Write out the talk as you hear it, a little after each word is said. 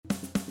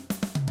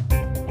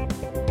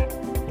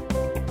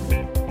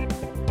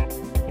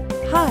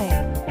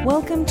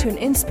Welcome to an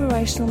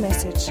inspirational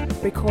message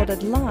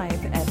recorded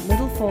live at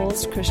Little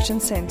Falls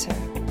Christian Center.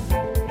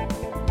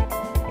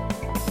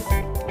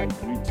 I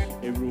greet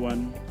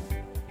everyone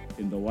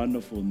in the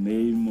wonderful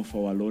name of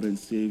our Lord and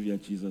Savior,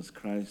 Jesus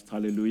Christ.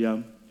 Hallelujah.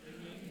 Amen.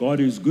 God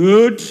is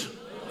good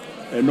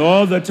and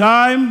all the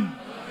time.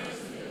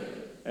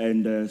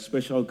 And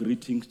special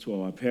greetings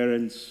to our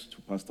parents, to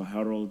Pastor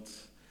Harold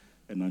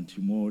and Auntie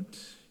Maud.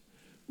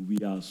 We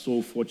are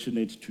so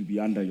fortunate to be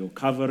under your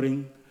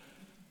covering.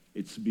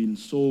 It's been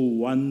so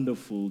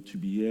wonderful to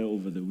be here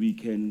over the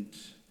weekend,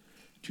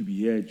 to be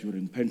here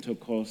during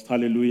Pentecost.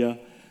 Hallelujah.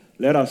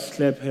 Let us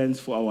clap hands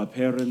for our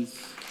parents.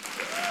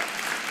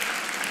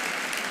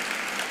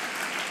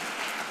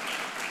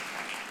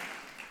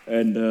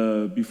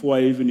 And before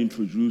I even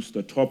introduce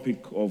the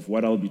topic of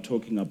what I'll be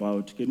talking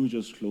about, can we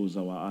just close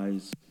our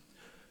eyes?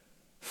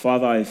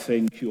 Father, I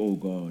thank you, O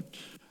God.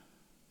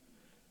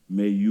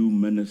 May you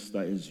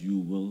minister as you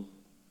will.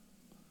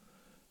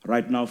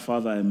 Right now,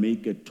 Father, I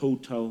make a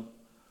total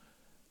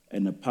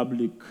and a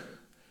public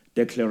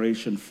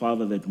declaration,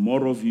 Father, that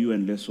more of you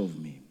and less of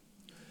me.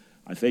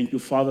 I thank you,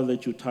 Father,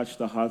 that you touch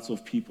the hearts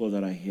of people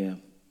that are here.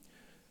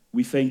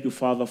 We thank you,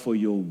 Father, for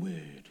your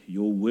word.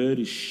 Your word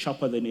is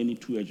sharper than any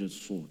two-edged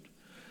sword.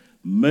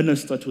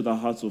 Minister to the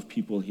hearts of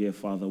people here,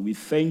 Father. We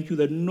thank you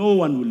that no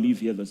one will leave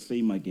here the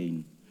same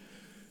again.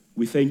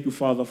 We thank you,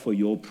 Father, for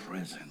your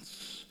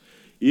presence.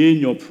 In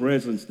your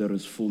presence, there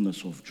is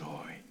fullness of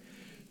joy.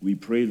 We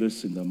pray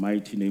this in the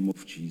mighty name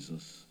of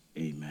Jesus.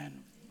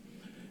 Amen.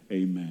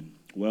 Amen.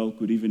 Well,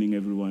 good evening,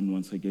 everyone,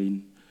 once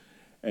again.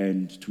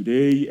 And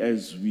today,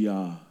 as we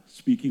are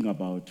speaking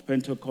about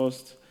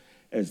Pentecost,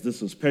 as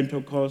this is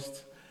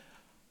Pentecost,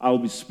 I'll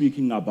be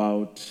speaking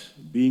about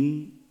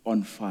being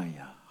on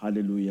fire.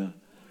 Hallelujah.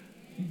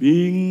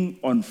 Being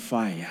on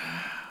fire.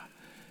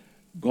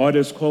 God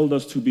has called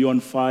us to be on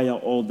fire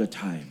all the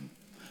time.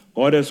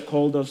 God has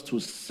called us to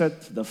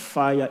set the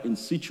fire in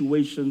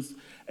situations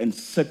and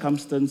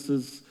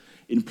circumstances,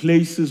 in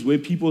places where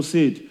people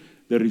said,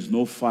 there is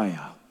no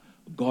fire.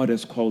 God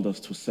has called us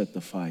to set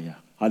the fire.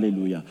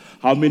 Hallelujah.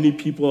 How many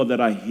people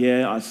that are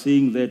here are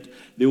saying that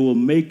they will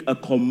make a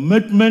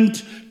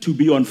commitment to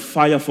be on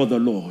fire for the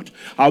Lord?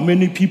 How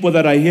many people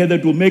that are here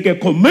that will make a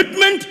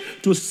commitment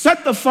to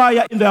set the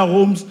fire in their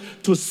homes,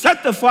 to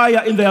set the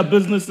fire in their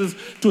businesses,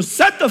 to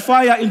set the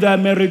fire in their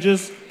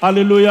marriages?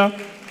 Hallelujah.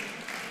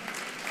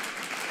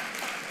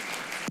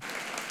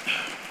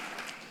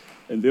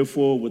 And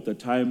therefore, with the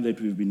time that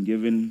we've been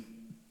given,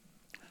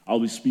 I'll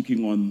be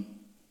speaking on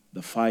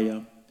the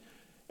fire.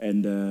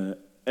 And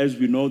as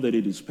we know that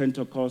it is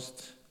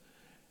Pentecost,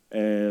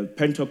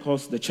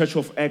 the Church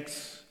of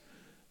Acts,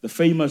 the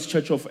famous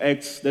Church of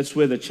Acts, that's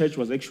where the church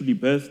was actually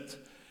birthed.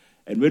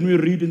 And when we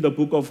read in the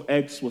book of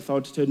Acts,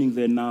 without turning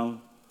there now,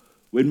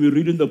 when we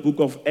read in the book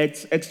of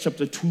Acts, Acts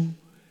chapter 2,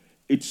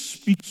 it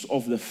speaks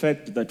of the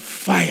fact that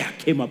fire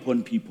came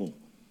upon people.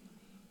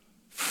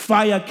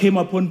 Fire came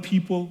upon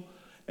people.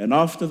 And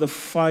after the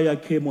fire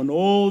came on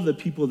all the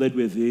people that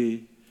were there,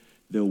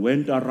 they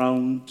went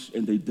around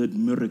and they did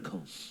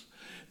miracles.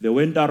 They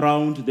went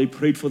around, they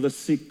prayed for the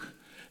sick,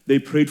 they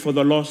prayed for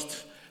the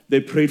lost, they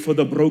prayed for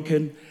the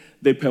broken,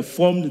 they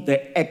performed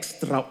the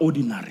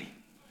extraordinary.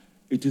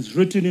 It is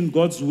written in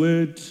God's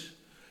word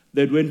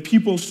that when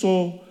people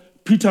saw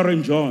Peter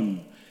and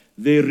John,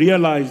 they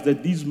realized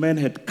that these men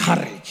had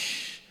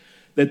courage,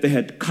 that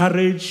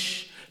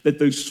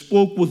they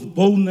spoke with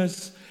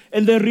boldness,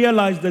 and they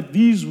realized that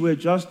these were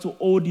just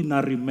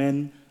ordinary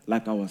men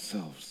like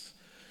ourselves.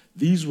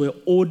 These were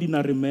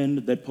ordinary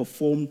men that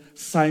performed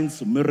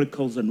signs,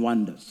 miracles, and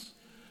wonders.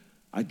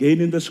 Again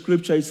in the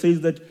scripture, it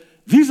says that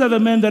these are the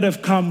men that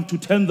have come to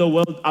turn the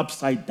world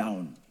upside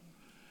down.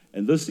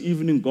 And this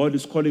evening, God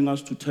is calling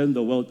us to turn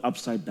the world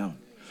upside down.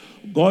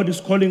 God is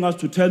calling us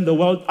to turn the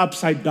world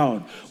upside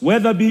down.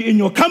 Whether be in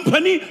your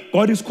company,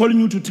 God is calling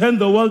you to turn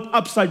the world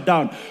upside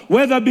down.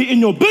 Whether be in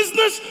your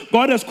business,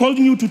 God is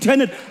calling you to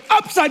turn it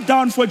upside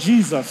down for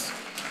Jesus.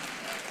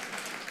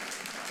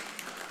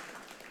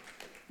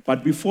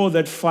 But before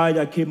that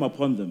fire came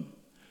upon them,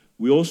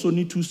 we also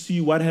need to see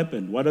what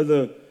happened. What are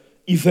the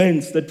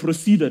events that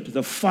preceded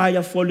the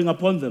fire falling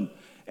upon them,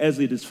 as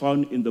it is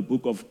found in the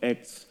book of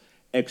Acts,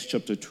 Acts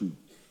chapter 2.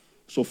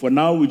 So for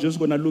now, we're just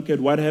going to look at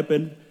what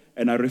happened.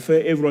 And I refer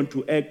everyone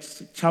to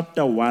Acts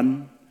chapter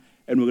 1,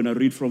 and we're going to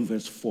read from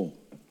verse 4.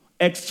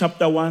 Acts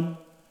chapter 1,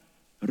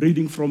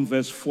 reading from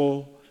verse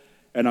 4,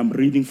 and I'm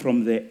reading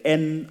from the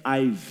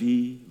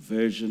NIV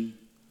version.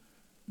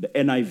 The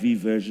NIV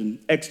version,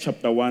 Acts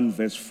chapter 1,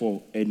 verse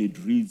 4, and it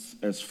reads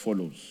as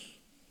follows.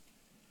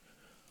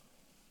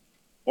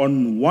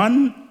 On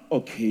one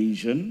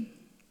occasion,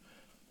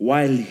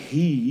 while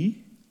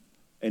he,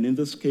 and in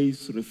this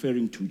case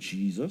referring to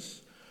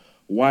Jesus,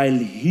 while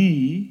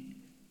he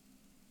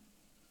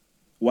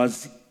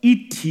was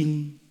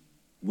eating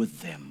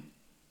with them.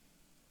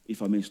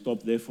 If I may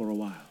stop there for a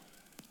while.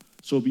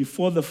 So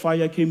before the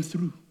fire came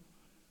through,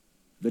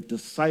 we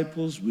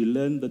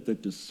learned that the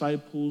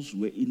disciples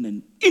were in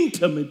an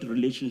intimate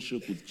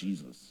relationship with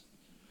Jesus.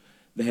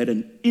 They had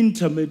an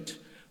intimate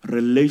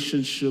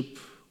relationship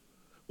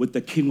with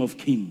the King of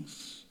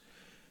Kings.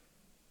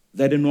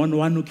 That on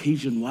one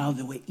occasion, while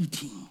they were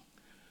eating,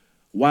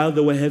 while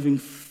they were having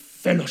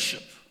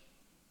fellowship,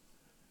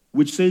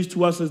 which says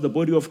to us as the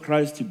body of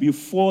Christ,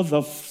 before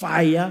the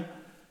fire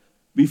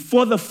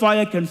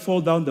can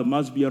fall down, there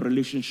must be a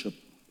relationship.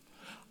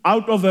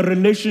 Out of a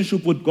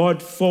relationship with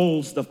God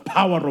falls the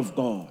power of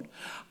God.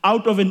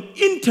 Out of an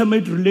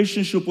intimate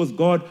relationship with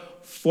God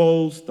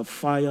falls the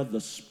fire,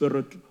 the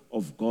Spirit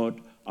of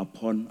God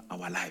upon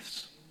our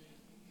lives.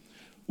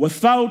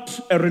 Without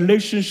a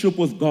relationship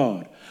with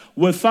God,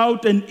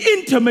 without an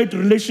intimate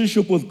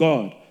relationship with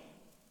God,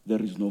 there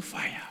is no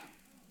fire.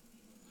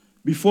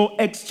 Before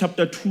Acts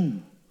chapter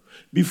 2,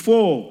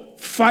 before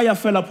fire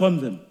fell upon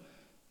them,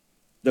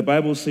 the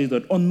Bible says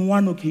that on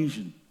one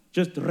occasion,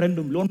 just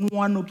randomly, on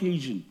one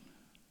occasion,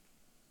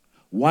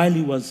 while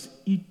he was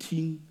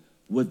eating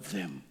with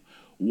them,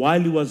 while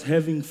he was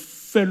having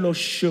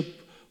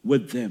fellowship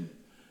with them.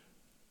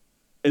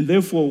 And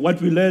therefore,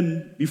 what we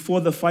learn before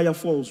the fire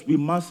falls, we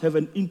must have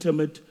an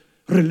intimate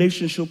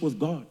relationship with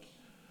God.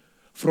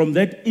 From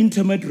that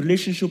intimate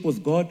relationship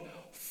with God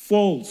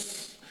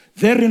falls,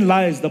 therein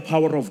lies the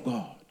power of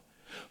God.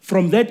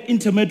 From that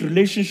intimate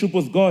relationship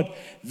with God,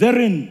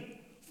 therein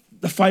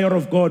the fire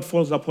of God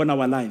falls upon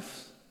our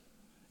lives.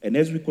 And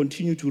as we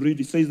continue to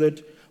read, it says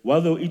that while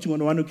they were eating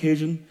on one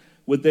occasion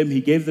with them, he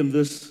gave them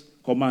this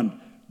command: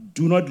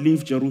 do not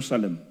leave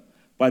Jerusalem,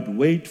 but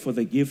wait for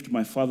the gift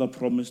my Father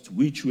promised,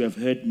 which you have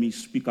heard me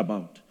speak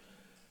about.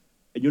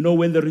 And you know,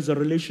 when there is a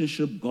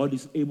relationship, God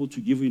is able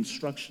to give you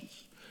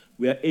instructions.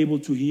 We are able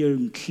to hear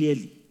him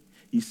clearly.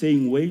 He's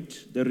saying,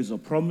 wait, there is a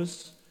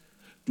promise.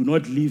 Do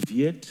not leave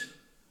yet.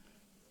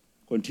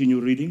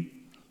 Continue reading.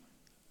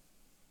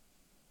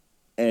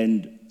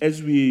 And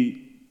as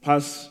we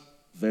pass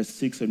verse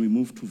 6 and we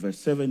move to verse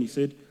 7,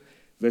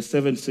 verse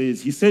 7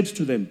 says, he said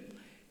to them,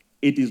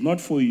 it is not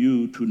for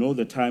you to know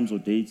the times or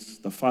dates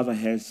the Father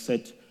has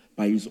set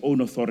by his own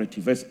authority.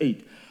 Verse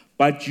 8,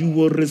 but you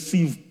will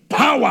receive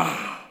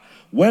power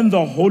when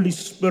the Holy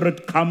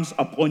Spirit comes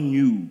upon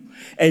you,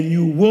 and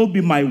you will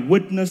be my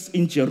witness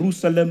in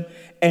Jerusalem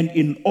and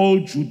in all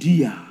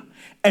Judea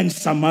and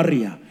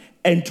Samaria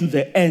and to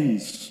the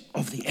ends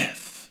of the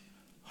earth.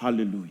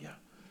 Hallelujah.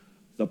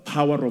 The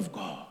power of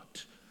God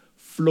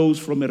flows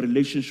from a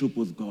relationship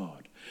with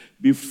God.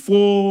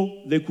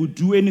 Before they could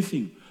do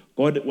anything,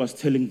 God was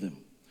telling them,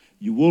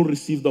 you will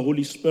receive the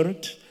Holy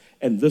Spirit,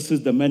 and this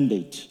is the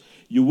mandate.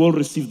 You will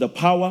receive the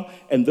power,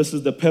 and this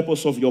is the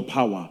purpose of your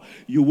power.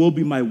 You will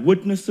be my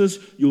witnesses.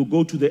 You'll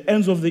go to the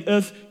ends of the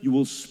earth. You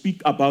will speak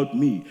about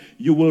me.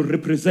 You will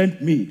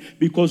represent me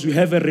because you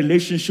have a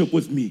relationship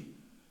with me.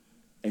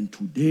 And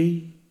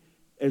today,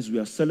 as we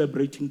are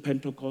celebrating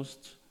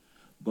Pentecost,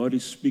 God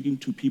is speaking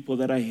to people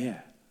that are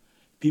here,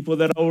 people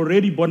that are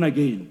already born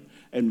again.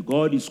 And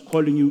God is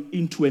calling you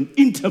into an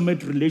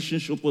intimate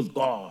relationship with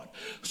God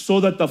so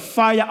that the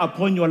fire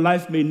upon your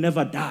life may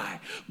never die.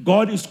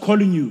 God is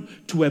calling you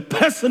to a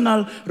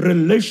personal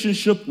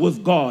relationship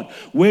with God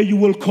where you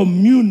will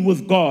commune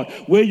with God,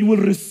 where you will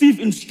receive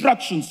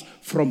instructions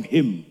from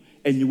him.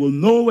 And you will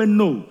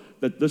know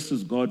that this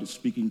is God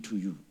speaking to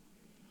you.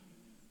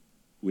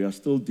 We are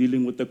still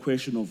dealing with the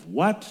question of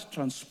what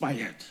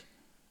transpired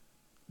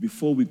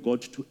before we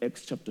got to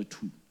Acts chapter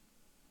 2.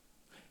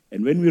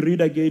 And when we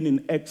read again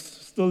in Acts,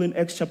 still in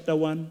Acts chapter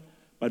 1,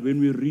 but when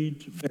we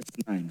read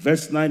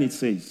verse 9 it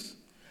says,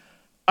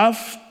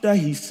 after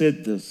he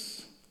said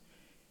this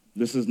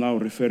is now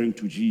referring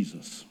to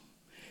Jesus,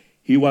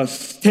 he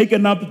was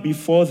taken up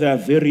before their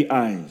very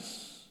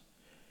eyes,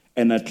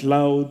 and a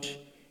cloud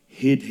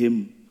hid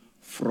him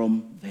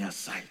from their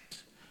sight.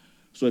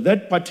 So at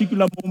that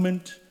particular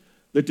moment,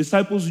 the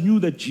disciples knew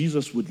that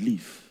Jesus would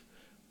leave,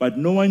 but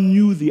no one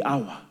knew the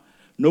hour.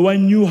 No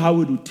one knew how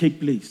it would take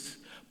place.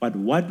 But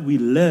what we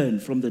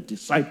learned from the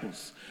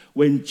disciples,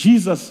 when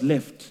Jesus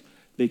left,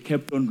 they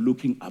kept on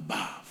looking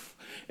above.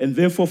 And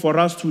therefore, for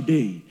us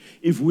today,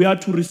 if we are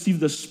to receive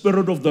the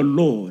Spirit of the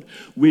Lord,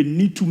 we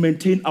need to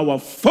maintain our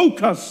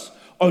focus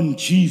on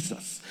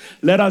Jesus.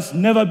 Let us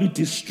never be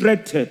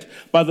distracted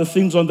by the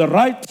things on the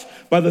right,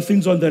 by the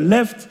things on the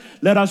left.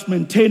 Let us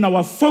maintain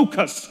our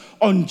focus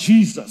on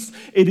Jesus.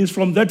 It is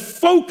from that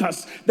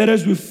focus that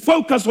as we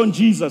focus on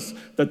Jesus,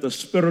 that the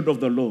Spirit of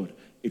the Lord,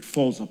 it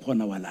falls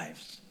upon our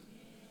lives.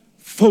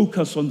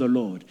 Focus on the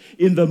Lord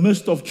in the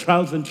midst of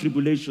trials and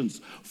tribulations.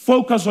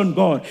 Focus on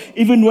God,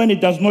 even when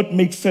it does not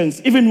make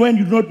sense, even when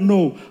you do not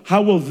know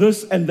how will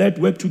this and that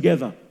work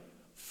together.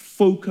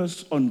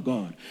 Focus on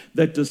God.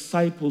 The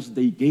disciples,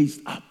 they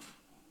gazed up,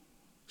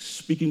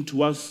 speaking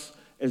to us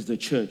as the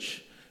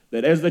church,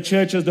 that as the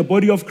church, as the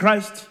body of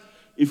Christ,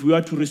 if we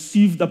are to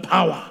receive the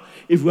power,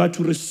 if we are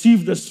to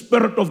receive the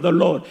Spirit of the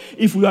Lord,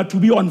 if we are to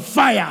be on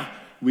fire,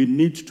 we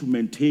need to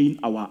maintain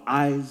our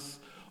eyes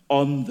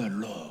on the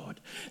Lord.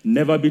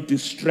 Never be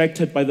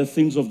distracted by the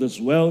things of this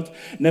world.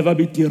 Never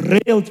be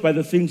derailed by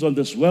the things on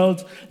this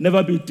world.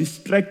 Never be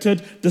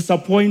distracted,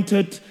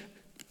 disappointed,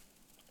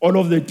 all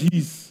of the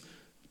D's.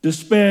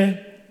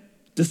 Despair,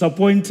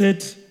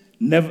 disappointed.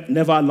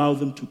 Never allow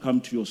them to come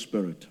to your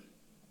spirit.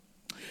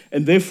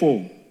 And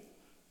therefore,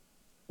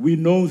 we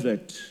know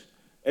that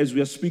as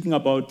we are speaking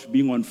about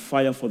being on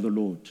fire for the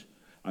Lord,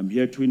 I'm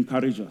here to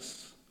encourage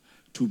us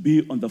to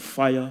be on the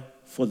fire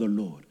for the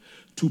Lord,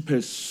 to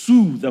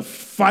pursue the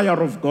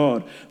fire of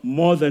God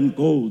more than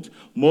gold,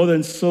 more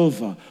than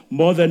silver,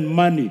 more than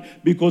money,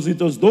 because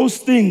it was those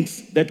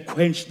things that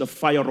quench the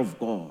fire of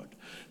God.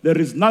 There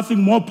is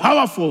nothing more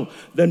powerful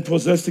than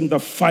possessing the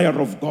fire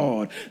of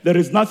God. There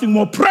is nothing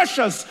more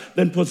precious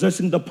than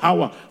possessing the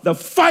power, the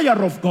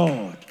fire of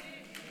God.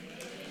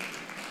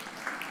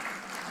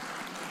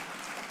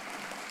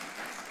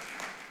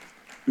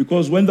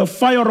 Because when the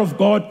fire of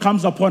God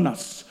comes upon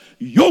us,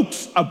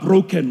 yokes are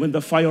broken when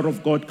the fire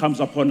of God comes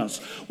upon us.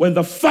 When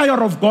the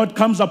fire of God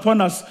comes upon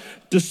us,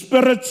 the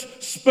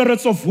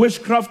spirits of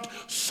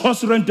witchcraft,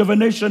 sorcery, and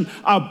divination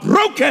are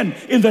broken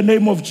in the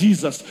name of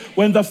Jesus.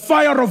 When the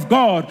fire of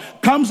God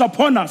comes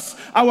upon us,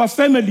 our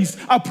families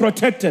are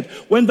protected.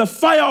 When the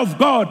fire of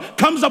God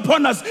comes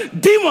upon us,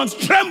 demons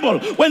tremble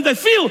when they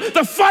feel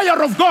the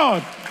fire of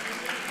God.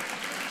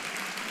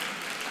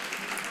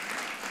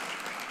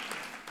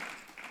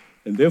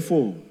 And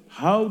therefore,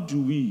 how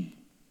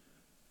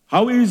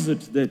is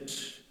it that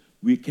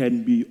we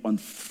can be on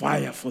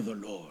fire for the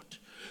Lord?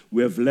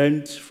 We have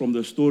learned from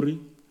the story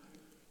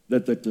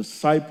that the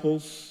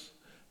disciples,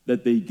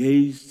 that they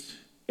gazed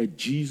at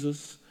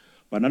Jesus.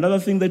 But another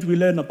thing that we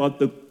learn about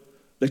the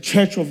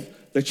church of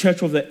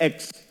the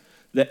Acts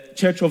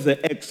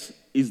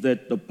is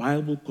that the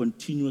Bible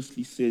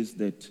continuously says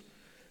that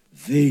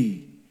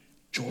they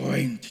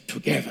joined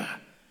together.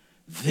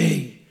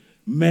 They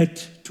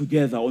met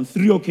together on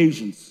 3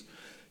 occasions.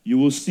 You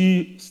will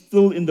see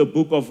still in the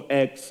book of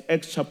Acts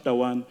chapter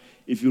 1,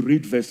 if you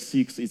read verse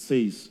 6, it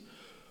says,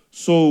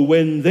 so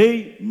when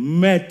they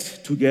met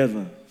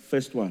together,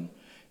 first one,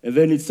 and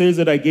then it says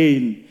it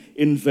again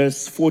in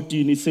verse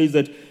 14, it says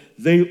that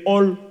they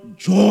all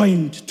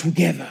joined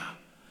together.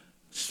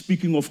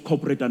 Speaking of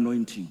corporate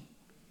anointing.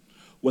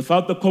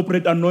 Without the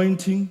corporate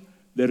anointing,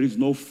 there is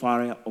no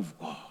fire of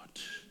God.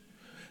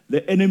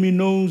 The enemy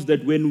knows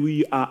that when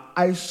we are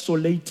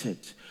isolated,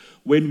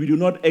 when we do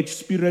not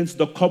experience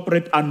the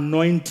corporate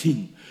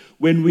anointing,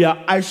 when we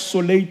are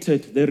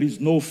isolated, there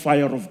is no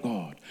fire of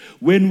God.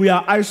 When we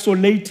are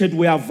isolated,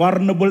 we are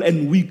vulnerable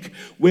and weak.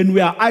 When we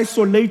are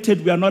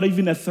isolated, we are not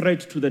even a threat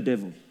to the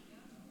devil.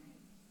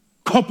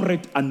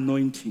 Corporate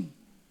anointing.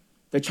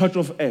 The church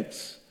of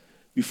Acts,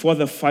 before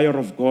the fire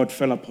of God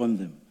fell upon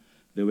them,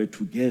 they were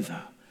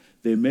together.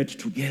 They met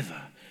together.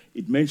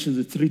 It mentions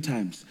it 3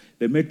 times.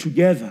 They met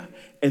together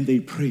and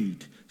they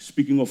prayed,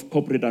 speaking of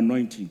corporate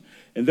anointing.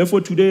 And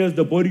therefore today, as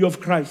the body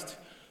of Christ,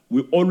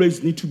 we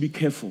always need to be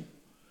careful.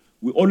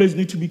 We always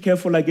need to be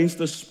careful against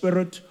the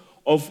spirit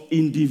of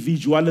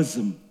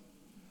individualism,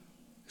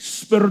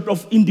 spirit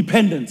of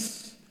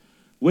independence,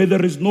 where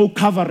there is no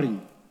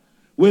covering,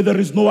 where there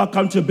is no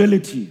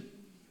accountability.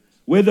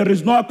 Where there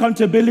is no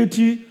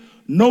accountability,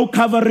 no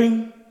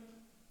covering,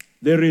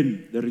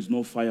 therein there is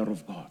no fire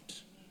of God.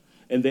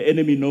 And the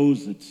enemy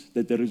knows it,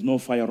 that there is no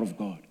fire of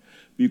God.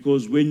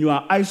 Because when you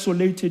are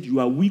isolated, you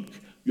are weak,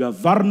 you are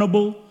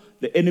vulnerable,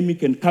 the enemy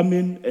can come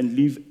in and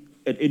leave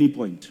at any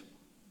point.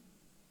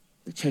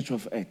 The church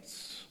of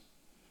Acts,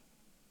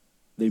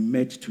 they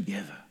met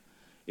together.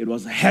 It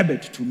was a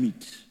habit to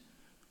meet.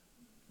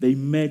 They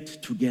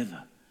met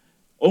together.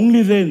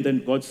 Only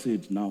then God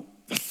said, now,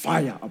 the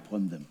fire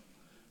upon them.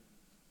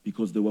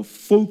 Because they were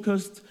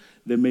focused,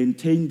 they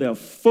maintained their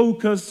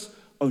focus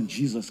on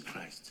Jesus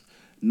Christ.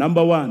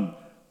 Number 1,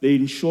 they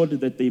ensured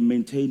that they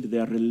maintained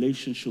their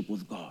relationship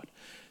with God.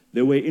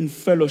 They were in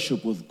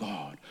fellowship with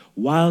God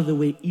while they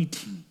were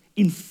eating,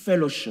 in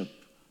fellowship,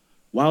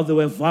 while they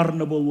were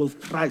vulnerable with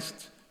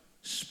Christ,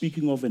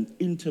 speaking of an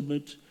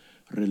intimate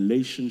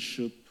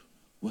relationship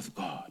with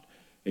God.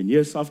 And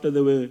yes, after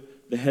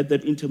they had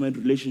that intimate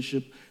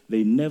relationship,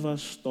 they never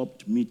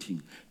stopped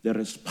meeting. There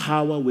is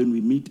power when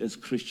we meet as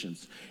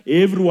Christians.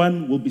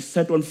 Everyone will be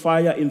set on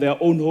fire in their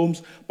own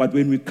homes, but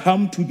when we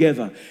come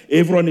together,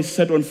 everyone is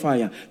set on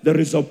fire. There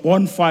is a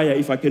bonfire,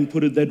 if I can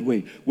put it that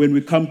way, when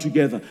we come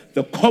together.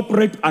 The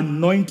corporate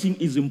anointing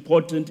is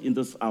important in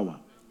this hour.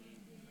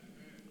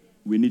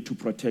 We need to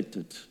protect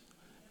it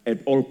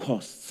at all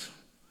costs.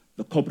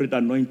 The corporate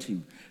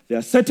anointing. There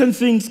are certain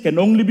things can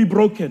only be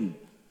broken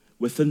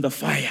within the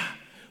fire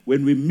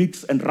when we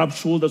mix and rub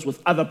shoulders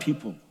with other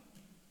people.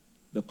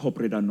 The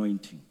corporate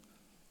anointing.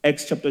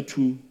 Acts chapter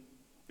 2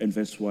 and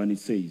verse 1, it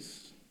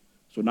says,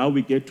 so now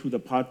we get to the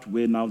part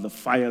where now the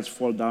fires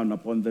fall down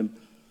upon them,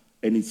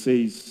 and it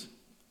says,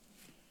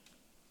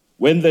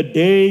 when the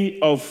day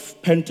of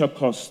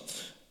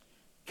Pentecost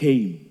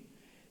came,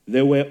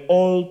 they were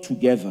all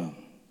together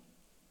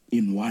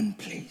in one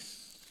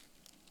place.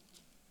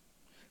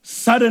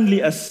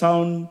 Suddenly a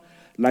sound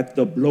like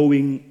the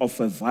blowing of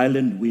a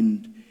violent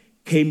wind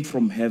came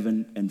from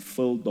heaven and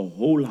filled the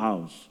whole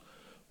house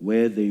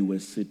where they were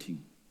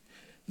sitting.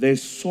 They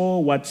saw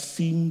what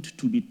seemed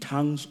to be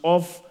tongues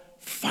of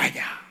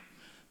fire.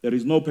 There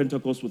is no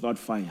Pentecost without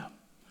fire.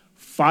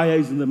 Fire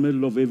is in the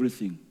middle of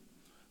everything.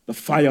 The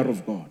fire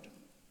of God.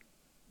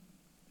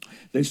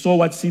 They saw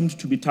what seemed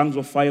to be tongues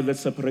of fire that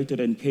separated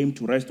and came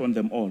to rest on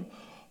them all.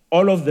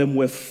 All of them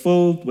were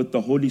filled with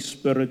the Holy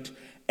Spirit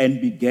and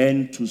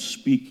began to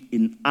speak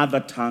in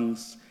other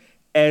tongues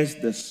as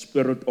the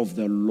Spirit of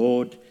the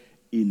Lord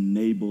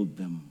enabled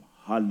them.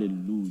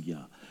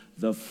 Hallelujah.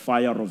 The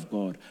fire of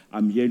God.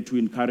 I'm here to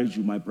encourage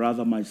you, my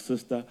brother, my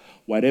sister,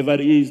 whatever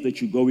it is that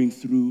you're going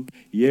through.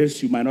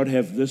 Yes, you might not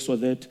have this or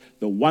that.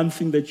 The one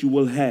thing that you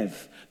will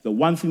have, the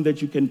one thing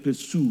that you can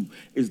pursue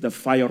is the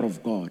fire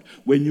of God.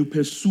 When you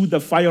pursue the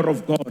fire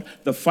of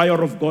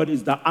God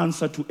is the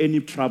answer to any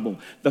trouble.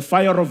 The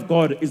fire of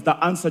God is the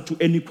answer to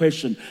any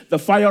question. The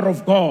fire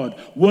of God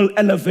will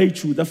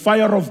elevate you. The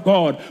fire of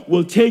God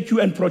will take you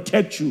and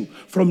protect you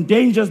from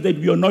dangers that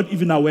we are not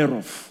even aware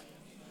of.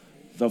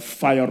 The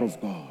fire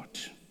of God.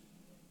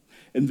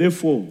 And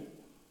therefore,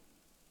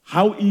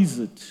 how is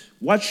it?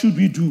 What should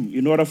we do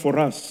in order for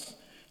us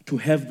to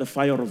have the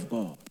fire of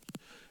God?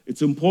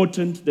 It's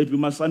important that we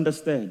must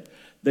understand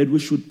that we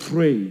should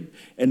pray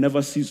and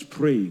never cease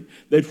praying.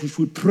 That we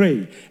should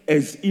pray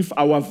as if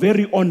our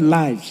very own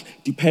lives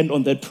depend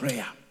on that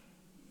prayer.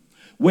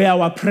 Where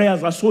our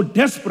prayers are so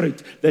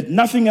desperate that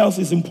nothing else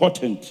is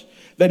important.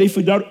 That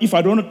if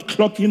I don't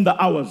clock in the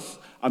hours,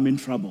 I'm in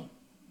trouble.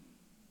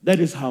 That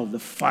is how the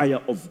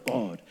fire of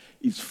God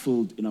is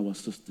filled in our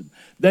system.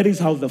 That is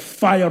how the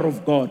fire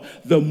of God,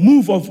 the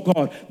move of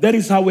God, that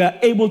is how we are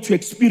able to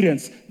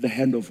experience the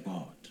hand of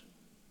God.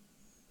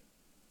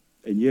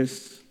 And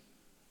yes,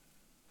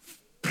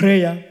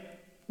 prayer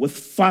with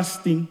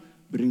fasting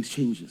brings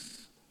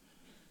changes.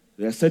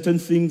 There are certain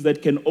things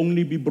that can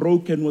only be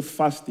broken with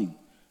fasting.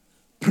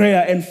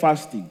 Prayer and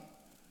fasting.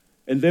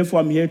 And therefore,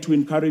 I'm here to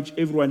encourage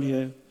everyone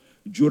here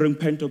during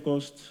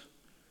Pentecost.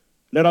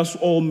 Let us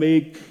all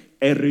make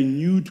a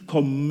renewed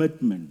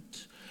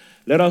commitment.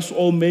 Let us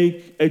all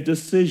make a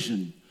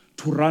decision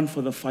to run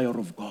for the fire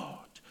of God.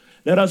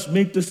 Let us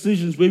make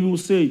decisions where we will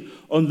say,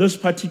 on this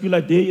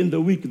particular day in the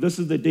week, this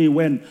is the day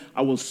when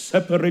I will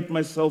separate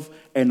myself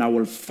and I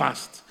will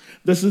fast.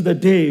 This is the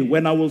day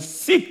when I will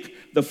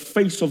seek the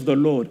face of the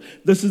Lord.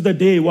 This is the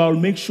day where I'll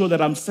make sure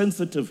that I'm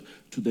sensitive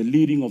to the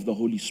leading of the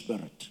Holy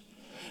Spirit.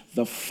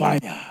 The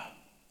fire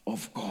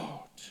of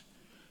God.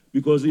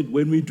 Because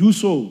when we do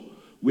so,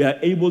 we are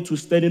able to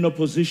stand in a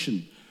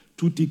position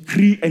to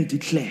decree and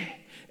declare.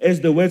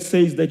 As the word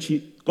says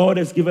that God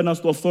has given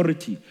us the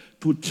authority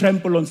to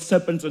trample on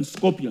serpents and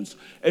scorpions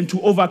and to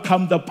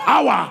overcome the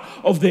power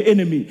of the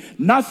enemy.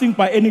 Nothing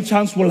by any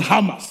chance will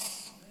harm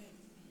us.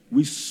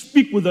 We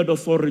speak with that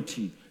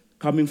authority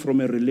coming from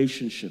a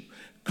relationship,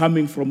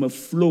 coming from a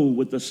flow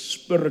with the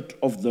Spirit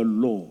of the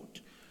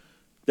Lord.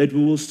 That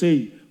we will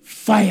say,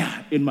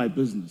 fire in my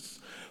business,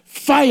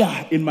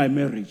 fire in my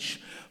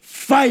marriage,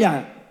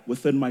 fire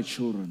within my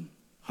children.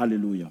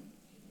 Hallelujah.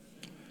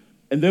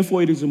 And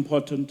therefore it is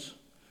important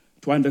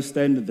to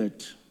understand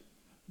that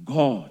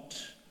God,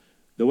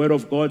 the word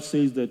of God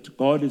says that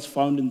God is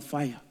found in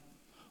fire.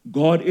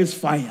 God is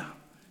fire.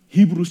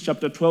 Hebrews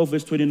chapter 12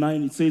 verse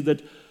 29, it says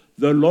that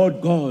the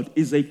Lord God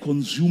is a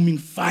consuming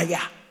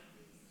fire.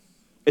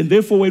 And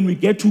therefore when we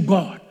get to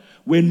God,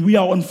 when we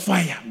are on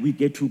fire, we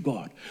get to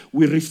God.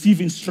 We receive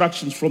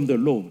instructions from the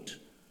Lord.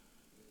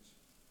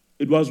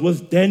 It was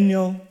with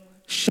Daniel,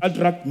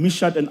 Shadrach,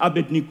 Meshach, and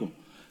Abednego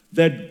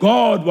that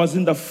God was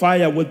in the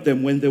fire with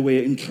them when they were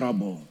in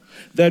trouble.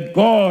 That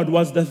God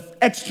was the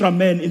extra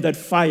man in that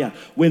fire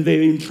when they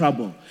were in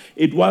trouble.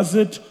 It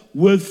wasn't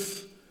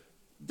with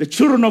the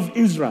children of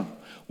Israel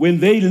when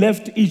they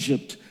left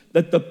Egypt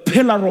that the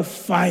pillar of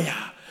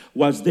fire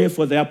was there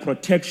for their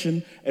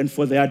protection and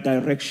for their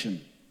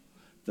direction.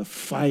 The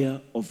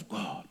fire of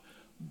God.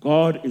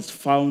 God is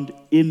found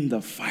in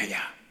the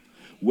fire.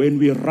 When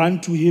we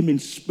run to him in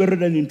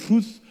spirit and in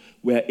truth,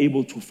 we are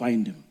able to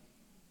find him.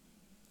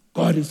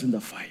 God is in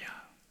the fire.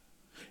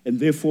 And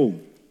therefore,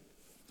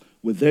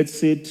 with that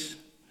said,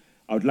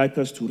 I would like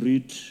us to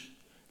read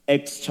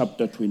Acts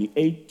chapter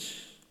 28,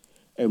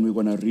 and we're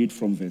going to read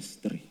from verse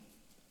 3.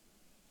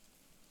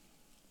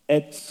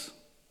 Acts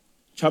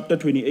chapter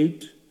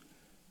 28,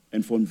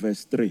 and from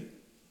verse 3.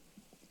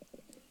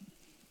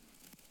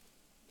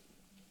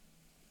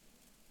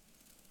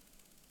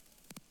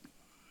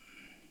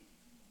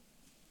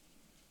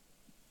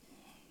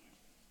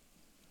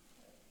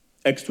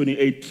 Acts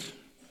 28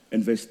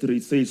 and verse 3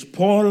 says,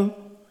 Paul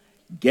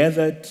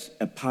gathered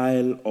a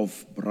pile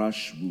of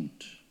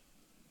brushwood,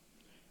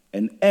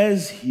 and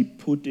as he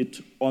put it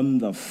on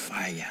the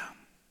fire,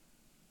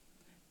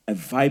 a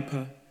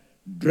viper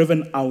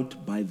driven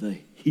out by the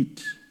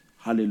heat.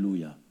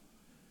 Hallelujah.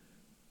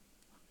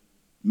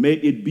 May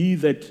it be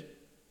that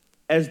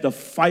as the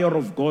fire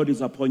of God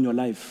is upon your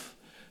life,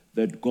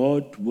 that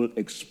God will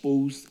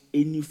expose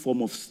any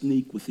form of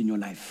snake within your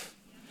life.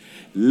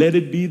 Let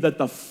it be that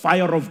the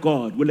fire of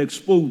God will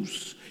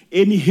expose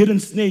any hidden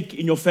snake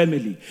in your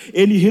family,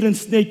 any hidden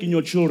snake in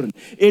your children,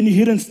 any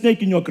hidden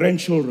snake in your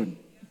grandchildren.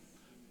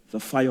 The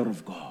fire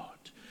of God.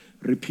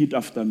 Repeat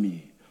after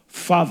me.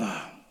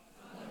 Father,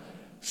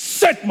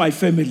 set my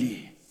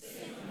family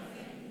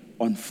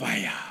on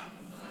fire.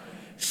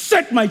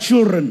 Set my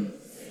children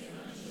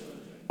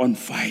on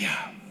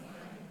fire.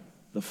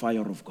 The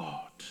fire of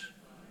God.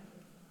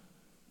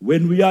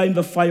 When we are in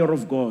the fire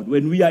of God,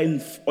 when we are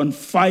on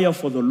fire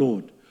for the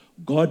Lord,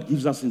 God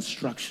gives us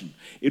instruction.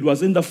 It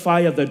was in the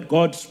fire that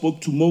God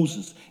spoke to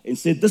Moses and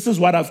said, this is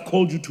what I've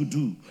called you to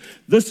do.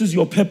 This is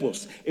your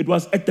purpose. It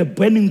was at the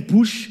burning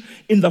bush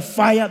in the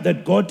fire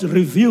that God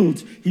revealed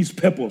his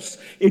purpose.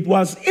 It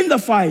was in the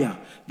fire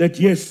that,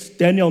 yes,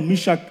 Daniel,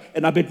 Meshach,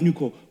 and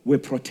Abednego were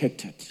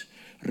protected.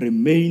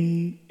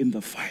 Remain in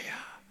the fire.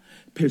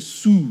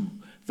 Pursue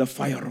the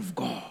fire of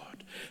God.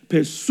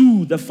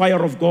 Pursue the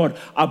fire of God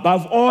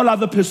above all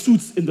other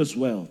pursuits in this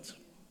world.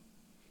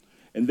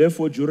 And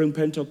therefore, during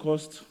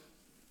Pentecost,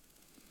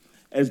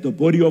 as the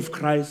body of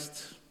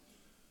Christ,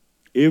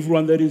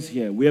 everyone that is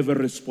here, we have a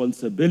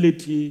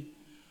responsibility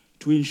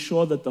to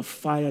ensure that the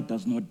fire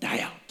does not die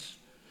out,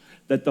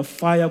 that the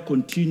fire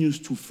continues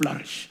to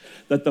flourish,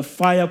 that the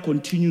fire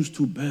continues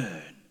to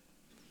burn.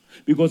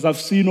 Because I've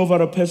seen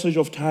over a passage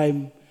of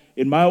time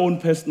in my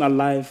own personal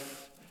life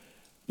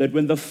that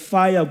when the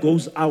fire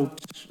goes out,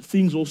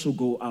 things also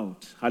go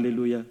out.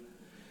 Hallelujah.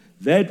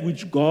 That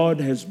which God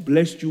has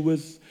blessed you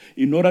with,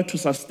 in order to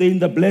sustain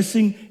the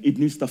blessing, it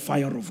needs the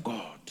fire of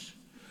God.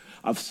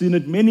 I've seen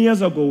it many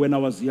years ago when I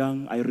was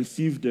young. I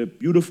received a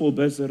beautiful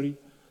bursary.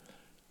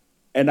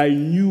 And I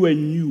knew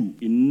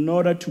in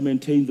order to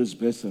maintain this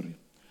bursary,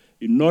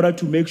 in order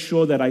to make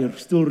sure that I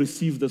still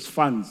receive these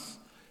funds,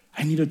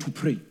 I needed to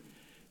pray.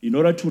 In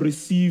order to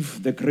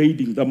receive the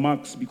grading, the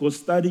marks, because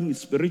studying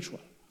is spiritual.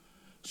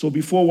 So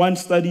before one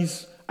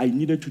studies, I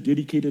needed to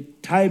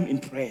dedicate time in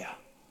prayer.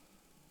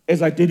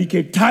 As I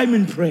dedicate time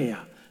in prayer,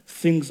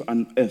 things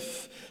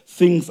unearth,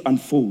 things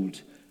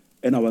unfold,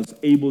 and I was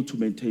able to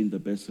maintain the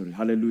bursary.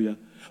 Hallelujah.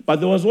 But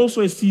there was also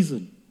a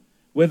season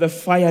where the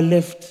fire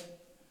left.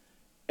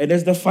 And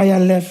as the fire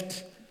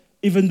left,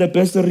 even the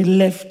bursary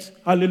left.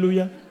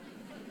 Hallelujah.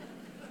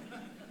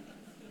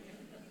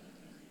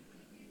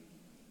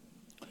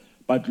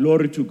 But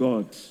glory to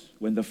God,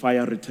 when the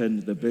fire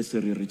returned, the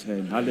bursary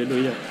returned.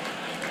 Hallelujah.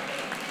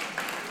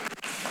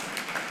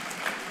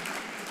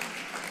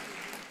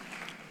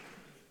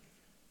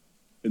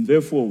 And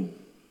therefore,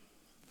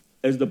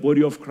 as the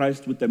body of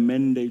Christ with the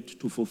mandate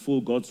to fulfill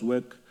God's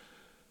work,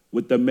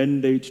 with the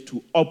mandate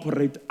to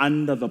operate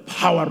under the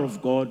power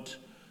of God,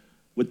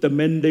 with the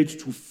mandate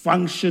to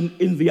function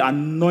in the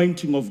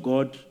anointing of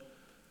God,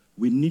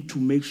 we need to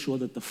make sure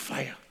that the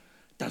fire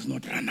does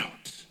not run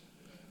out.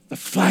 The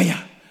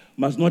fire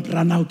must not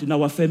run out in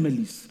our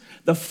families.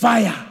 The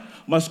fire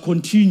must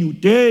continue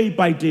day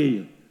by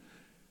day.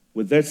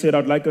 With that said,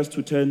 I'd like us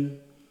to turn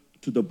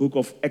to the book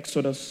of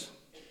Exodus,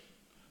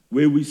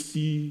 where we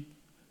see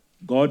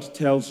God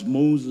tells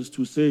Moses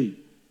to say,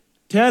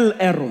 tell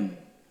Aaron,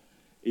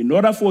 in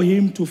order for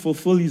him to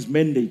fulfill his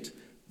mandate,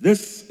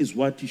 this is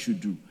what he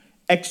should do.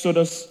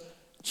 Exodus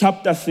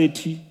chapter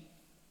 30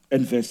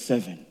 and verse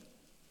 7.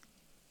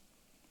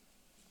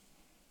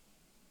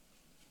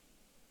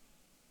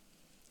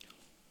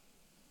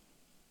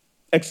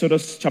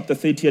 Exodus chapter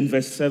 30 and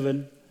verse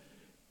 7,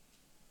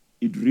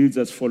 it reads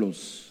as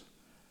follows.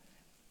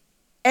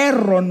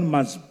 Aaron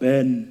must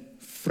burn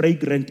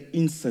fragrant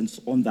incense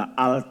on the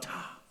altar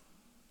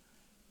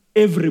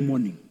every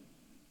morning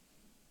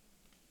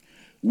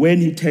when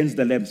he tends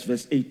the lamps.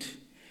 Verse 8.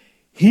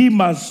 He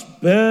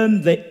must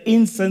burn the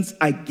incense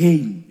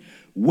again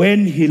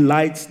when he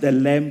lights the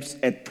lamps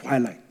at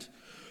twilight.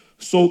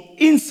 So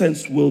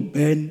incense will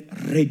burn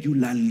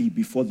regularly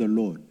before the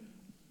Lord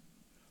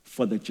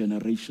for the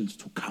generations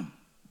to come.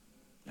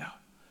 Yeah,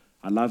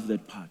 I love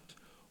that part.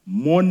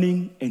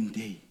 Morning and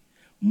day.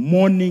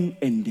 Morning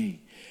and day.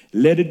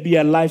 Let it be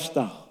a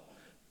lifestyle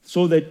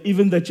so that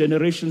even the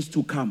generations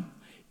to come,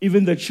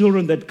 even the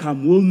children that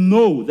come will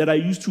know that I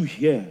used to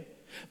hear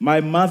my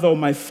mother or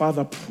my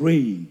father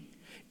praying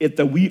at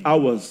the wee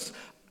hours,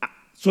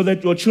 so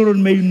that your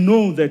children may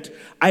know that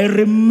I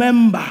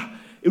remember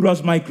it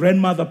was my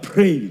grandmother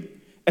praying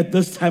at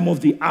this time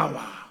of the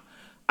hour.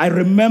 I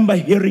remember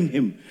hearing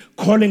him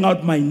calling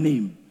out my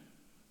name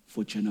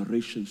for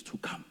generations to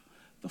come.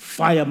 The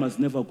fire must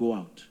never go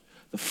out.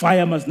 The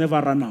fire must never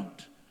run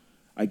out.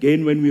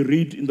 Again, when we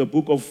read in the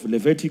book of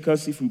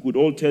Leviticus, if we could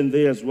all turn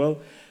there as well,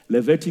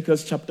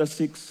 Leviticus chapter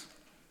 6.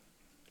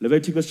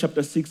 Leviticus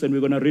chapter 6, and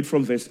we're going to read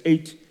from verse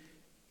 8.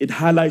 It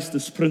highlights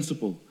this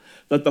principle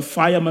that the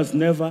fire must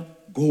never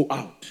go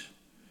out.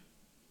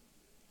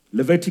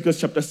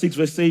 Leviticus chapter 6,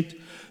 verse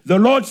 8. The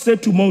Lord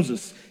said to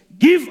Moses,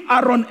 give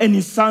Aaron and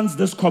his sons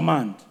this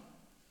command.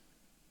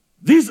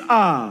 These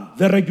are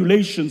the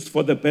regulations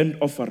for the burnt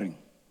offering.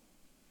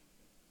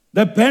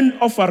 The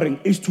burnt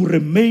offering is to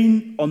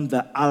remain on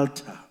the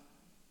altar,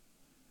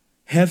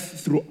 have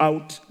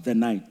throughout the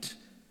night,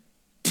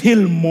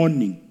 till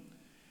morning.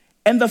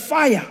 And the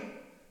fire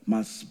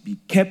must be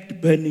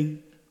kept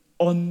burning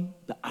on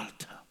the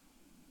altar.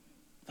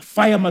 The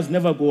fire must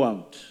never go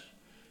out.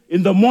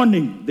 In the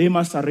morning, they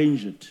must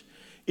arrange it.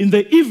 In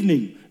the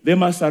evening, they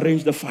must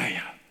arrange the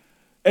fire.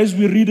 As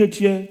we read it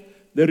here,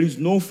 there is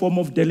no form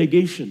of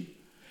delegation.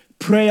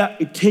 Prayer,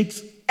 it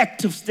takes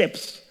active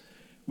steps.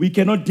 We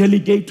cannot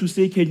delegate to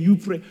say, can you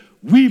pray?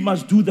 We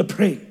must do the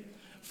praying.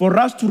 For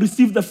us to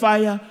receive the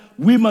fire,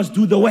 we must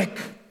do the work,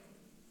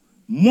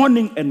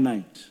 morning and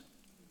night.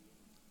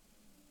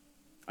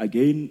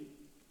 Again,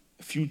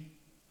 a few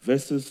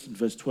verses,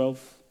 verse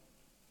 12,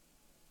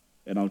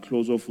 and I'll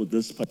close off with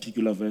this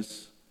particular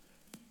verse.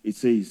 It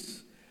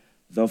says,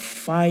 the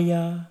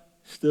fire,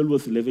 still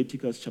with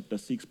Leviticus chapter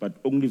 6, but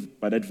only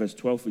by that verse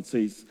 12, it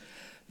says,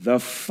 the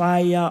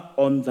fire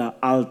on the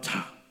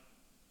altar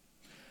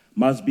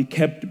must be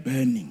kept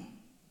burning.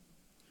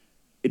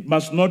 It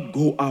must not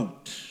go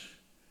out.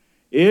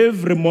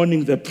 Every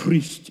morning the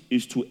priest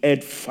is to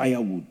add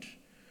firewood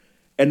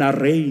and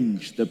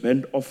arrange the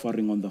burnt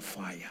offering on the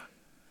fire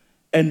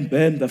and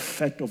burn the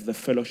fat of the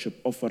fellowship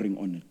offering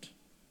on it.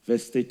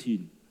 Verse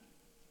 13.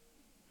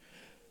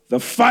 The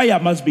fire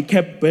must be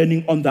kept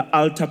burning on the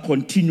altar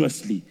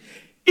continuously.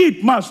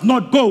 It must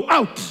not go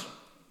out.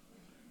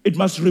 It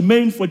must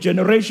remain for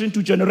generation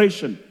to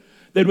generation.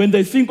 That when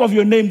they think of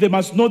your name, they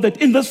must know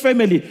that in this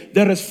family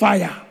there is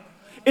fire.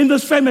 In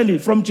this family,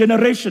 from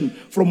generation,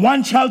 from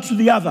one child to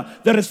the other,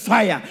 there is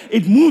fire.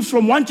 It moves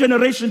from one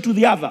generation to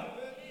the other.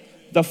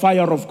 The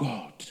fire of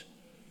God.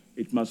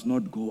 It must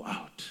not go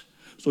out.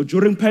 So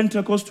during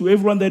Pentecost, to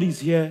everyone that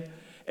is here,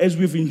 as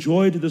we've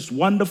enjoyed this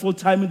wonderful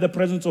time in the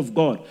presence of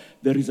God,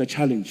 there is a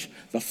challenge.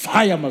 The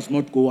fire must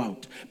not go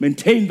out.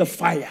 Maintain the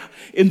fire.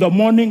 In the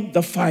morning,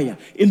 the fire.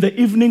 In the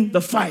evening,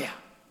 the fire.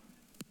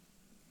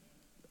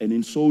 And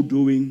in so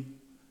doing,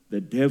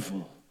 the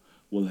devil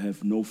will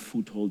have no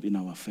foothold in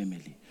our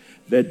family.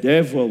 The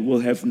devil will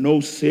have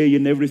no say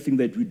in everything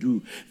that we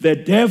do. The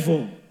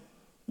devil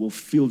will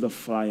feel the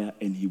fire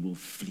and he will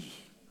flee.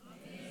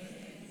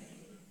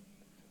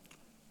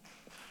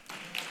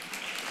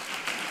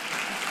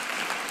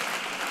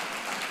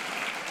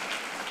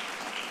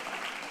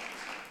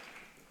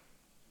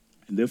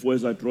 And therefore,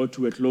 as I draw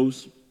to a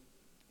close,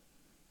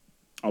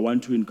 I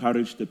want to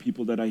encourage the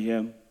people that are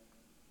here.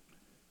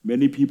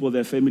 Many people,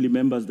 their family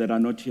members that are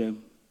not here.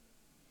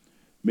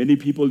 Many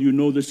people, you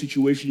know the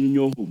situation in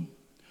your home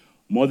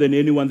more than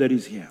anyone that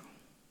is here.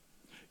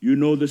 You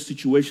know the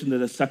situation,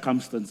 the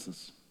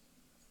circumstances.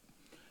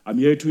 I'm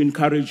here to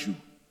encourage you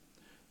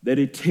that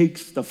it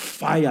takes the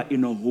fire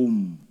in a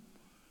home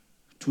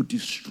to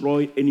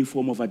destroy any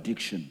form of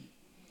addiction.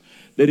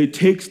 That it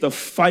takes the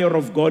fire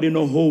of God in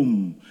a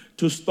home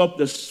to stop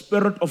the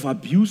spirit of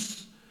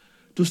abuse,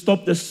 to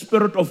stop the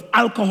spirit of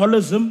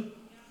alcoholism.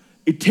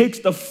 It takes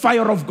the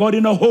fire of God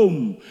in a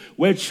home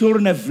where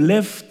children have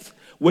left,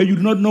 where you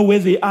do not know where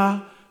they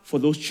are, for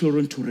those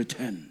children to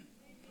return.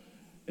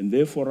 And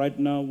therefore, right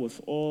now,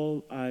 with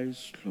all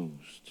eyes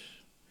closed,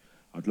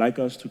 I'd like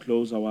us to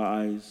close our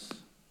eyes.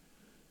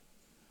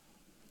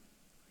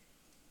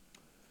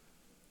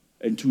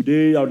 And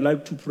today, I would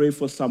like to pray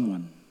for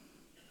someone.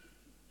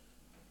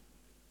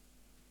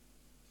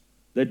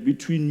 That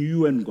between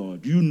you and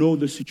God, you know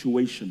the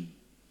situation.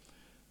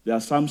 There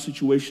are some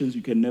situations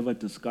you can never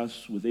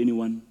discuss with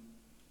anyone.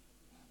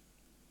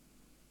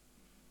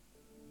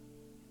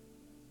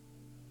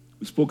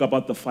 We spoke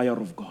about the fire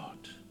of God.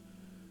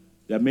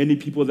 There are many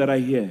people that are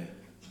here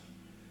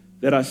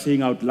that are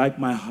saying, I would like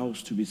my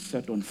house to be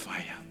set on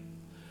fire.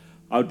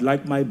 I would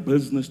like my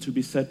business to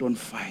be set on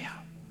fire.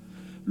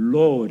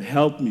 Lord,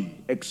 help me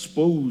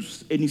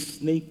expose any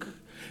snake,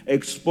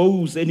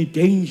 expose any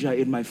danger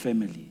in my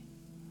family.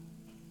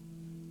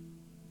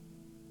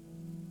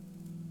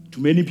 To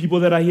many people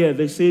that are here,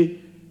 they say,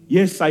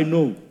 yes, I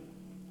know.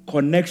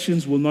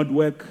 Connections will not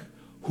work.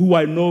 Who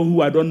I know,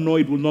 who I don't know,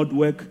 it will not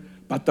work.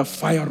 But the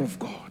fire of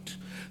God.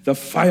 The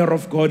fire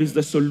of God is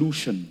the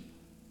solution.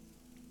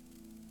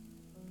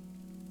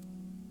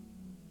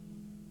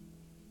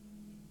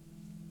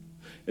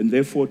 And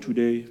therefore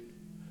today,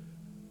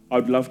 I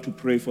would love to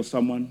pray for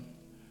someone.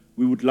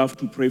 We would love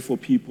to pray for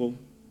people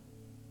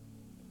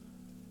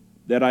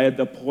that are at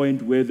the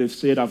point where they've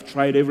said, I've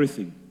tried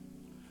everything.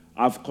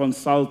 I've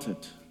consulted.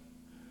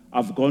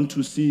 I've gone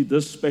to see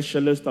this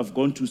specialist. I've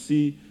gone to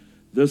see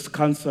this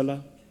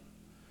counselor.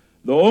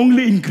 The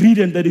only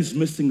ingredient that is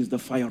missing is the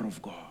fire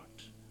of God.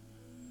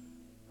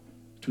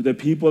 To the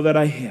people that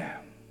are here,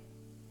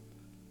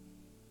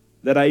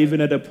 that are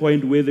even at a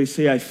point where they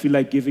say, I feel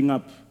like giving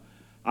up.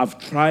 I've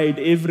tried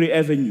every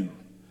avenue.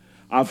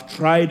 I've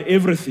tried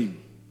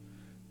everything.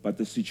 But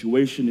the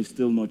situation is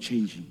still not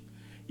changing.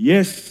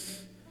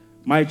 Yes,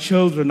 my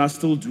children are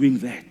still doing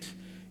that.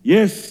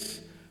 Yes,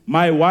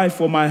 my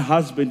wife or my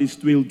husband is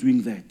still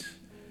doing that.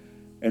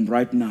 And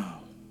right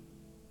now,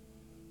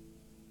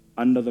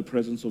 under the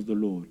presence of the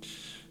Lord,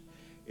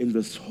 in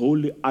this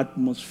holy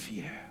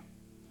atmosphere,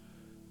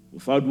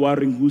 without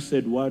worrying who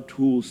said what,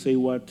 who will say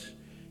what,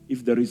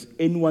 if there is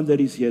anyone that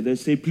is here, they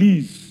say,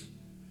 please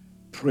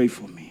pray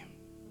for me.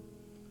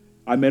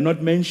 I may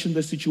not mention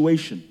the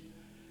situation.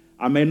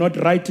 I may not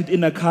write it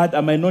in a card.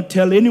 I may not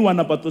tell anyone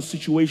about the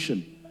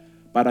situation.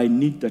 But I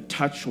need the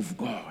touch of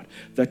God.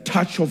 The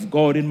touch of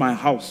God in my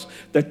house.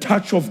 The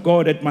touch of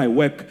God at my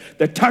work.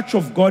 The touch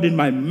of God in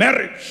my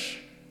marriage.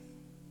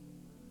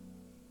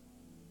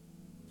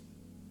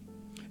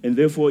 And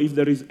therefore, if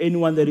there is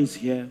anyone that is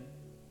here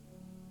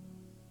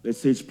that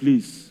says,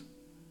 please,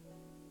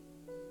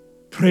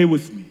 pray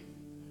with me.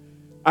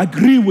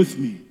 agree with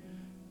me,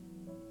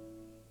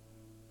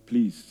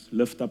 please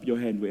lift up your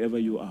hand wherever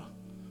you are.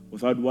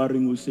 Without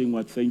worrying, we're saying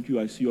what? Thank you.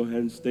 I see your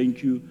hands.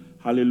 Thank you.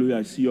 Hallelujah.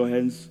 I see your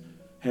hands.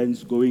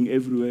 Hands going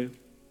everywhere.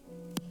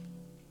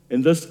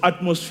 In this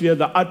atmosphere,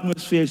 the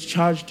atmosphere is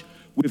charged.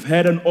 We've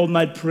had an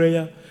all-night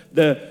prayer.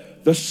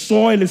 The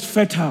soil is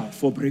fertile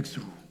for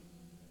breakthrough.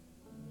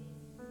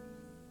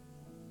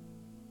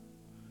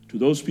 To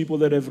those people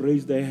that have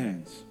raised their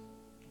hands,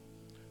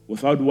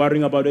 without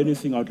worrying about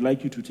anything, I would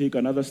like you to take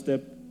another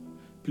step.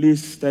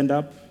 Please stand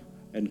up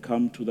and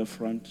come to the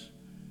front.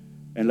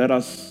 And let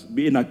us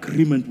be in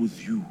agreement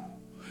with you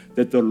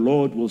that the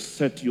Lord will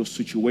set your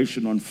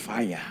situation on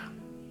fire.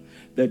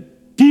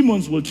 That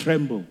demons will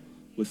tremble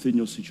within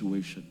your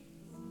situation.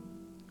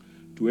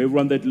 To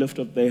everyone that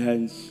lifted up their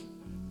hands,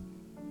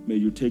 may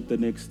you take the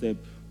next step.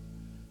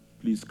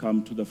 Please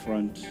come to the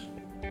front.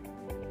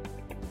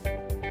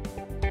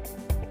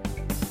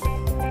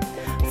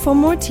 For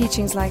more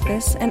teachings like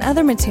this and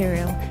other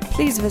material,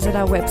 please visit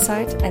our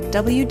website at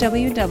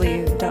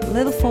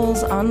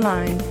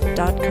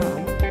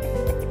www.littlefallsonline.com.